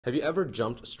Have you ever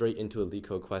jumped straight into a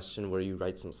LeetCode question where you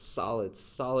write some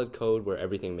solid code where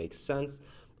everything makes sense,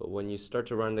 but when you start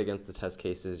to run it against the test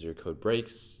cases, your code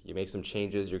breaks, you make some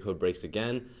changes, your code breaks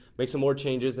again, make some more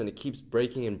changes, and it keeps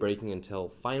breaking and breaking until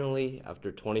finally,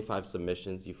 after 25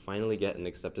 submissions, you finally get an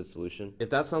accepted solution? If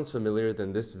that sounds familiar,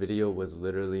 then this video was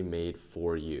literally made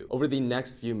for you. Over the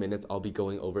next few minutes, I'll be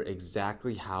going over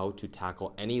exactly how to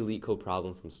tackle any LeetCode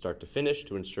problem from start to finish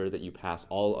to ensure that you pass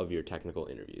all of your technical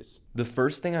interviews. The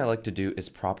first thing I like to do is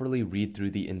properly read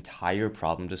through the entire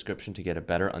problem description to get a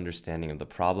better understanding of the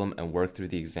problem and work through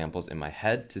the examples in my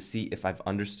head to see if I've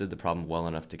understood the problem well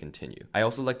enough to continue. I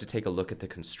also like to take a look at the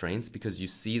constraints because you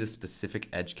see the specific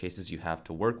edge cases you have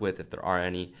to work with if there are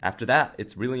any. After that,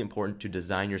 it's really important to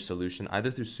design your solution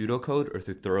either through pseudocode or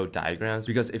through thorough diagrams,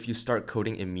 because if you start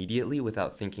coding immediately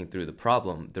without thinking through the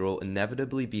problem, there will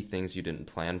inevitably be things you didn't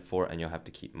plan for and you'll have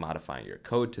to keep modifying your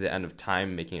code to the end of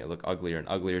time, making it look uglier and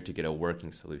uglier to get a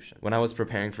working solution. When I was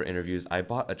preparing for interviews, I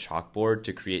bought a chalkboard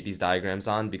to create these diagrams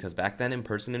on because back then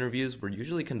in-person interviews were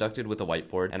usually conducted with a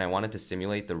whiteboard and I wanted to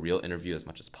simulate the real interview as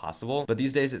much as possible. But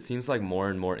these days it seems like more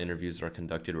and more interviews are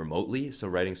conducted remotely, so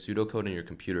writing pseudocode on your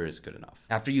computer is good enough.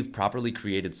 After you've properly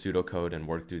created pseudocode and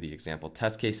worked through the example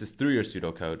test cases through your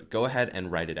pseudocode, go ahead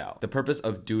and write it out. The purpose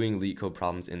of doing LeetCode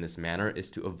problems in this manner is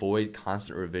to avoid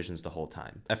constant revisions the whole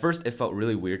time. At first, it felt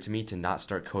really weird to me to not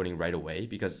start coding right away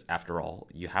because, after all,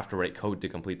 you have to write code to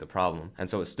complete the problem, and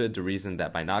so it stood to reason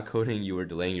that by not coding, you were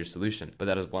delaying your solution. But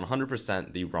that is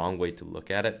 100% the wrong way to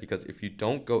look at it, because if you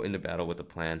don't go into battle with a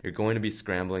plan, you're going to be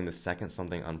scrambling the second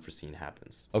something unforeseen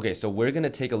happens. Okay, so we're going to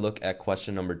take a look at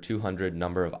question number 200,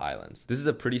 number of islands. This is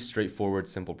a pretty straightforward,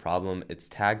 simple problem. It's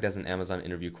tagged as an Amazon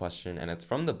interview question, and it's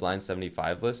from the Blind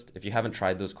 75 list. If you haven't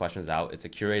tried those questions out, it's a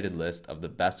curated list of the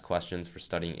best questions for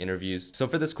studying interviews. So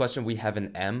for this question, we have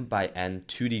an M by N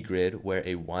 2D grid where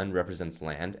a 1 represents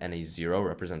land and a 0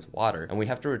 represents water, and we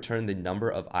have to return the number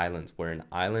of islands, where an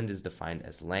island is defined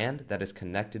as land that is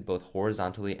connected both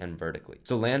horizontally and vertically.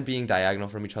 So land being diagonal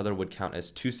from each other would count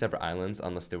as two separate islands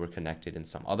unless they were connected in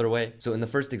some other way. So in the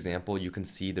first example, you can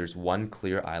see there's one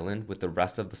clear island with the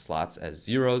rest of the slots as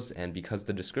zeros, and because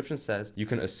the description says you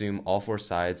can assume all four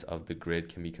sides of the grid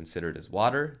can be considered as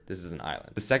water, this is an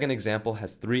island. The second example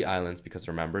has three islands because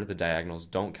remember, the diagonals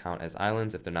don't count as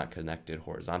islands if they're not connected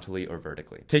horizontally or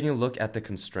vertically. Taking a look at the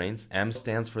constraints, M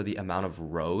stands for the amount of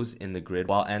rows in the grid,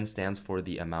 while N stands for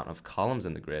the amount of columns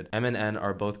in the grid. M and N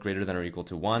are both greater than or equal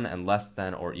to 1 and less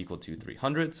than or equal to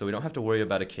 300, so we don't have to worry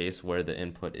about a case where the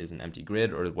input is an empty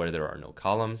grid or where there are no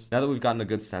columns. Now that we've gotten a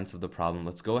good sense of the problem,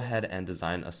 let's go ahead and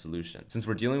design a solution. Since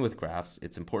we're dealing with graphs,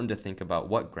 it's important to think about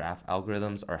what graph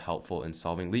algorithms are helpful in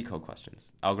solving LeetCode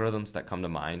questions. Algorithms that come to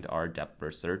mind are depth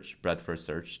first search, breadth first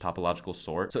search, topological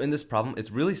sort. So in this problem,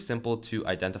 it's really simple to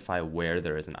identify where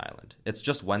there is an island. It's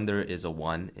just when there is a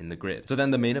 1 in the grid. So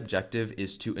then the main objective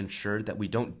is to ensure that we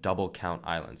don't double count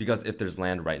islands, because if there's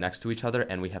land right next to each other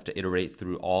and we have to iterate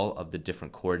through all of the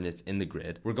different coordinates in the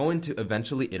grid, we're going to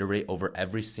eventually iterate over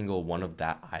every single one of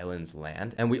that island's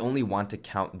land, and we only want to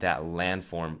count that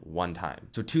landform one time.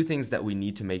 So two things that we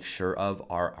need to make sure of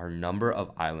are our number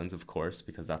of islands, of course,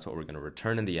 because that's what we're going to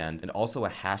return in the end, and also a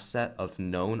hash set of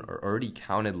known or already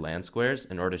counted land squares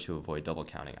in order to avoid double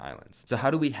counting islands. So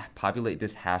how do we populate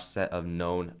this hash set of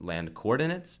known land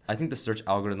coordinates? I think the search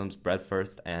algorithms breadth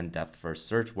first and depth first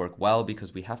search work well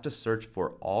because we have to search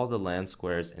for all the land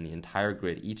squares in the entire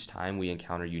grid each time we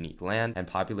encounter unique land and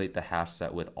populate the hash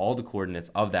set with all the coordinates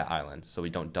of that island so we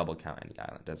don't double count any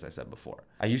island, as I said before.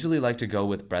 I usually like to go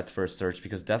with breadth first search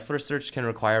because depth first search can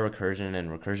require recursion, and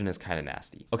recursion is kind of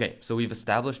nasty. Okay, so we've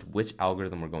established which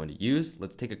algorithm we're going to use.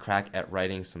 Let's take a crack at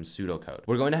writing some pseudocode.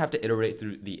 We're going to have to iterate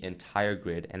through the entire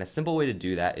grid, and a simple way to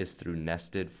do that is through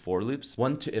nested for loops.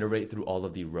 One to iterate through all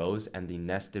of the rows, and the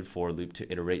nested for loop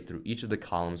to iterate through each of the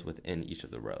columns within each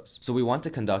of the rows. So we want to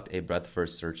conduct a breadth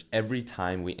first search every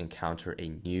time we encounter a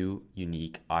new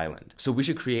unique island. So we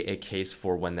should create a case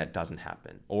for when that doesn't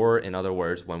happen, or in other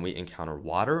words, when we encounter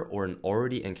water or an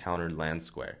already encountered land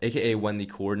square, aka when the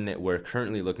coordinate we're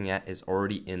currently looking at is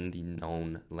already in the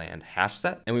known land hash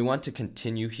set. And we want to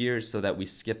continue here so that we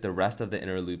skip the rest of the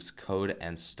inner loop's code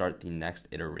and start the next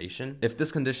iteration. If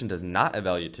this condition does not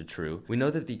evaluate to true, we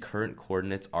know that the current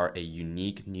coordinates are a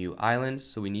unique new island,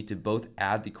 so we need to both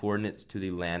add the coordinates to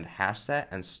the land hash set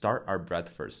and start our breadth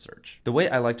first search. The way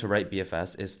I like to write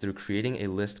BFS is through creating a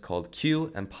list called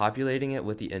Q and populating it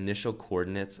with the initial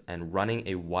coordinates and running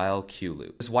a while Q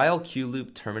loop. This while Q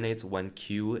loop terminates when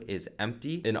Q is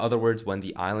empty, in other words, when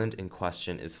the island in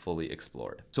question is fully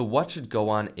explored. So what should go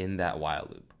on in that while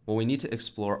loop? Well, we need to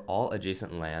explore all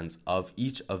adjacent lands of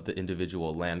each of the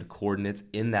individual land coordinates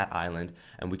in that island,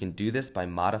 and we can do this by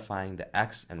modifying the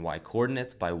x and y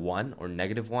coordinates by 1 or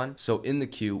 -1. So in the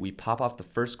queue, we pop off the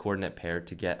first coordinate pair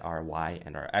to get our y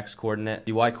and our x coordinate.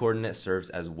 The y coordinate serves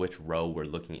as which row we're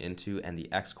looking into, and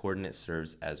the x coordinate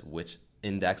serves as which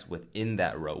index within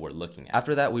that row we're looking at.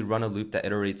 After that, we run a loop that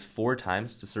iterates 4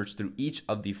 times to search through each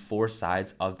of the 4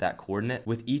 sides of that coordinate,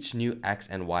 with each new x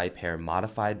and y pair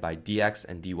modified by dx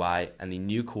and dy, and the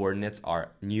new coordinates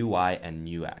are new y and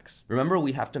new x. Remember,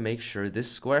 we have to make sure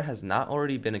this square has not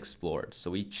already been explored,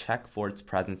 so we check for its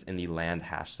presence in the land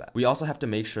hash set. We also have to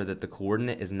make sure that the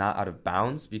coordinate is not out of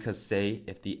bounds, because say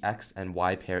if the x and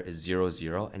y pair is 0,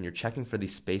 0, and you're checking for the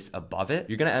space above it,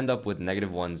 you're going to end up with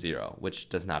 -1, 0, which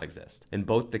does not exist. In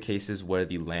both the cases where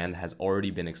the land has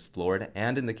already been explored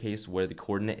and in the case where the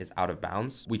coordinate is out of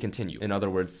bounds, we continue. In other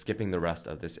words, skipping the rest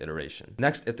of this iteration.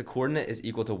 Next, if the coordinate is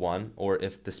equal to 1, or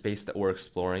if the space that we're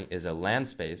exploring is a land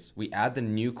space, we add the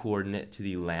new coordinate to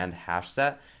the land hash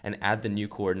set and add the new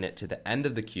coordinate to the end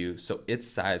of the queue so its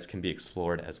sides can be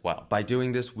explored as well. By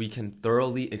doing this, we can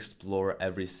thoroughly explore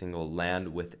every single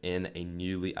land within a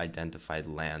newly identified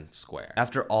land square.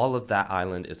 After all of that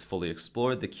island is fully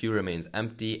explored, the queue remains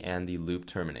empty and the loop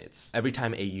terminates. Every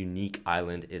time a unique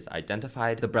island is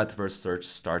identified, the breadth first search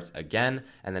starts again,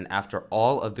 and then after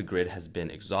all of the grid has been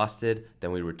exhausted,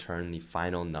 then we return the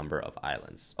final number of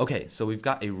islands. Okay, so we've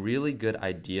got a really good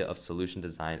idea of solution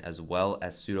design as well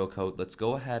as pseudocode. Let's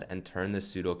go ahead and turn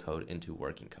this pseudocode into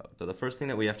working code. So the first thing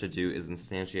that we have to do is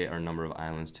instantiate our number of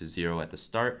islands to 0 at the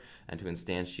start, and to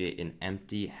instantiate an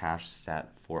empty hash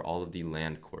set for all of the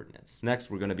land coordinates.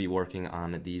 Next, we're going to be working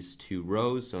on these 2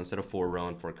 rows. So instead of for row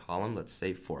and for column, let's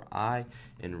say for I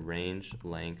in range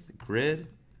length grid.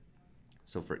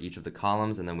 So for each of the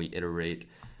columns, and then we iterate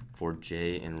for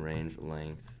j in range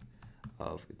length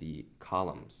of the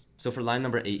columns. So for line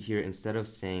number 8 here, instead of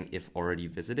saying if already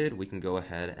visited, we can go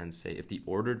ahead and say if the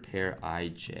ordered pair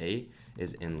ij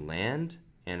is in land,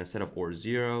 and instead of or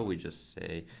 0, we just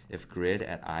say if grid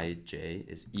at ij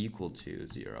is equal to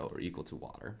 0 or equal to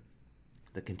water.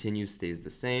 The continue stays the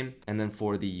same. And then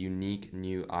for the unique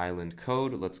new island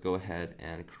code, let's go ahead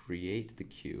and create the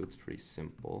queue. It's pretty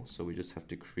simple. So we just have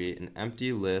to create an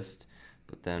empty list,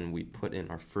 but then we put in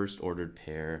our first ordered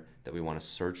pair that we want to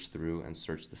search through and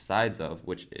search the sides of,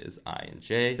 which is I and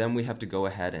j. Then we have to go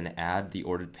ahead and add the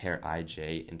ordered pair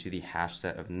ij into the hash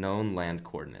set of known land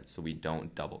coordinates so we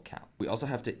don't double count. We also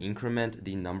have to increment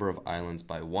the number of islands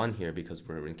by 1 here because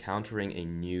we're encountering a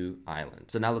new island.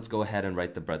 So now let's go ahead and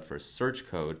write the breadth first search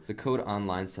code. The code on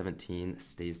line 17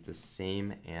 stays the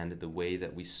same, and the way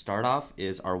that we start off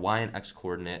is our y and x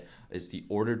coordinate is the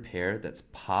ordered pair that's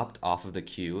popped off of the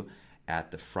queue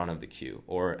at the front of the queue,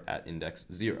 or at index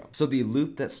 0. So the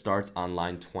loop that starts on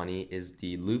line 20 is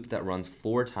the loop that runs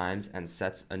 4 times and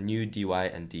sets a new dy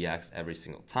and dx every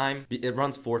single time. It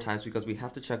runs 4 times because we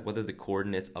have to check whether the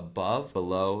coordinates above,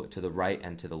 below, to the right,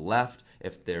 and to the left,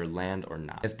 if they're land or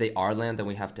not. If they are land, then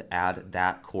we have to add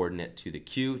that coordinate to the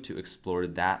queue to explore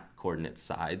that coordinate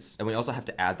sides. And we also have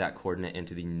to add that coordinate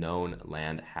into the known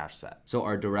land hash set. So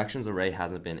our directions array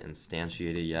hasn't been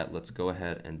instantiated yet. Let's go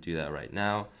ahead and do that right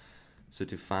now. So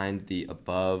to find the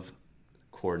above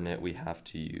coordinate, we have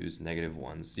to use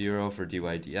 -1, 0 for dy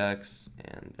dx,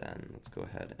 and then let's go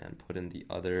ahead and put in the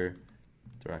other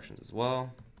directions as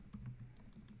well.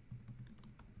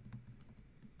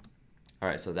 All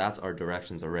right, so that's our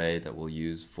directions array that we'll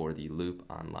use for the loop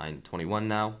on line 21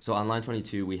 now. So on line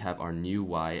 22, we have our new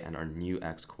y and our new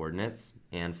x coordinates.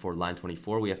 And for line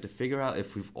 24, we have to figure out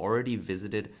if we've already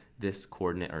visited this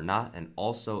coordinate or not, and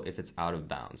also if it's out of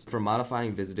bounds. For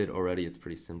modifying visited already, it's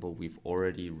pretty simple. We've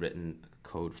already written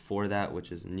code for that,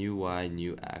 which is new y,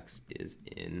 new x is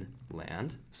in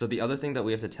land. So the other thing that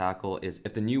we have to tackle is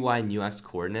if the new y, new x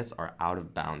coordinates are out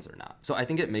of bounds or not. So I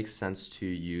think it makes sense to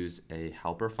use a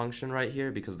helper function right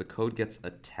here because the code gets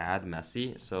a tad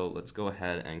messy. So let's go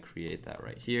ahead and create that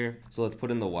right here. So let's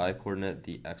put in the y coordinate,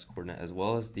 the x coordinate, as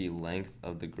well as the length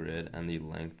of the grid and the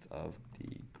length of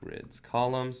the grid's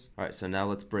columns. All right, so now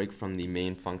let's break from the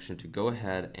main function to go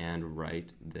ahead and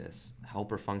write this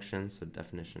helper function. So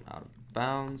definition out of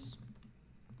bounds,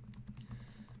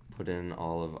 put in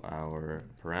all of our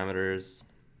parameters.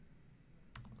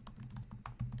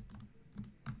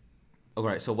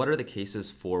 Alright, so what are the cases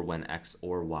for when x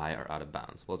or y are out of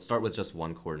bounds? Well, let's start with just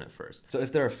one coordinate first. So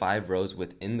if there are 5 rows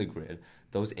within the grid,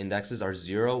 those indexes are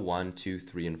 0, 1, 2,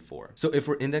 3, and 4. So if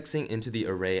we're indexing into the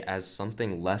array as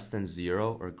something less than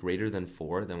 0 or greater than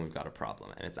 4, then we've got a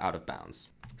problem, and it's out of bounds.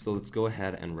 So let's go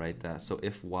ahead and write that. So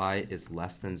if y is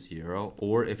less than 0,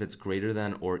 or if it's greater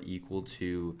than or equal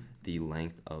to the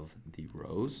length of the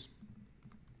rows.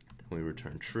 Then we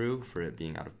return true for it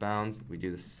being out of bounds. We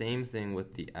do the same thing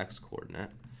with the x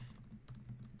coordinate.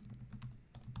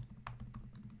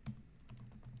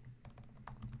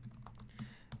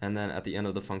 And then at the end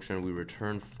of the function, we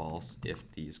return false if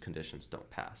these conditions don't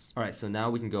pass. All right, so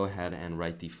now we can go ahead and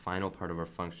write the final part of our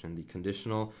function, the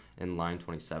conditional, in line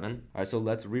 27. All right, so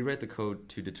let's rewrite the code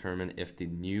to determine if the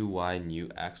new y, new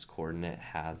x coordinate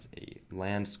has a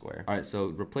land square. All right, so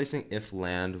replacing if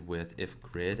land with if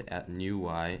grid at new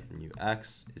y, new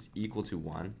x is equal to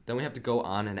 1. Then we have to go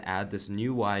on and add this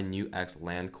new y, new x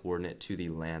land coordinate to the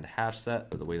land hash set.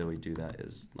 So the way that we do that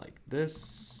is like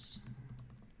this.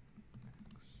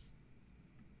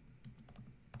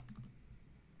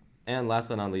 And last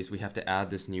but not least, we have to add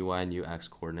this new y, new x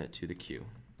coordinate to the queue.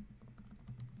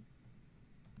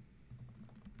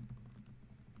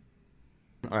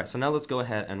 All right, so now let's go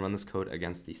ahead and run this code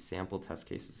against the sample test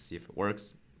cases to see if it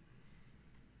works.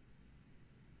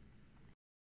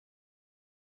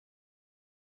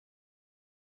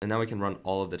 And now we can run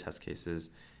all of the test cases,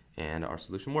 and our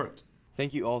solution worked.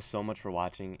 Thank you all so much for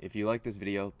watching. If you like this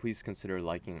video, please consider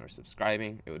liking or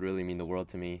subscribing. It would really mean the world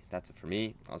to me. That's it for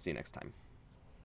me. I'll see you next time.